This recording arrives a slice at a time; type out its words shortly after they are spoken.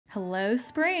Hello,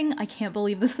 spring! I can't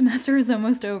believe the semester is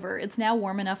almost over. It's now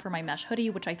warm enough for my mesh hoodie,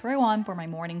 which I throw on for my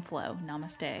morning flow.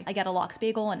 Namaste. I get a lox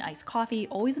bagel and iced coffee,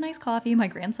 always an iced coffee, my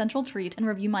grand central treat, and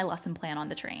review my lesson plan on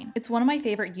the train. It's one of my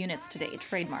favorite units today,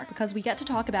 trademark, because we get to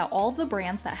talk about all of the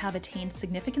brands that have attained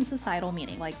significant societal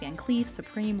meaning, like Van Cleef,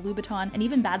 Supreme, Louboutin, and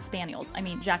even Bad Spaniels,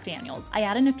 Jack Daniels. I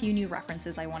add in a few new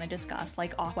references I want to discuss,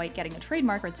 like Off-White getting a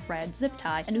trademark for its red zip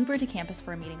tie, and Uber to campus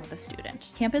for a meeting with a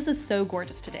student. Campus is so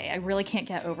gorgeous today, I really can't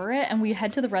get over it, and we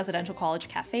head to the residential college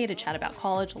cafe to chat about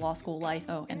college, law school life,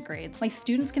 and grades. My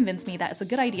students convince me that it's a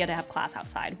good idea to have class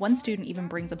outside. One student even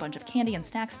brings a bunch of candy and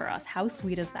snacks for us. How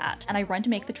sweet is that? And I run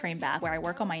to make the train back, where I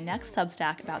work on my next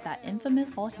Substack about that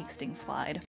infamous Paul Hastings slide.